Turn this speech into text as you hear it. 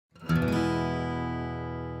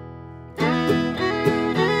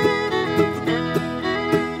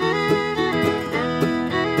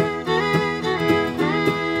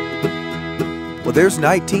Well, there's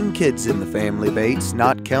 19 kids in the family, Bates,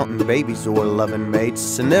 not counting babies or loving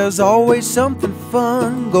mates, and there's always something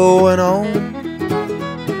fun going on.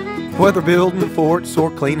 Whether building forts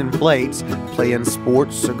or cleaning plates, playing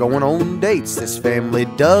sports or going on dates, this family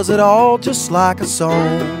does it all just like a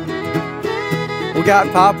song. We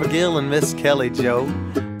got Papa Gil and Miss Kelly Joe,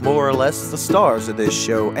 more or less the stars of this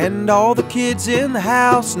show, and all the kids in the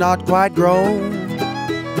house not quite grown.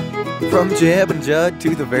 From Jeb and Judd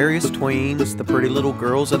to the various tweens, the pretty little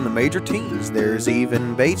girls and the major teens, there's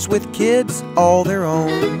even Bates with kids all their own.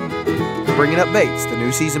 Bringing Up Bates, the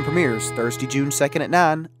new season premieres Thursday, June 2nd at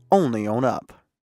 9, only on Up.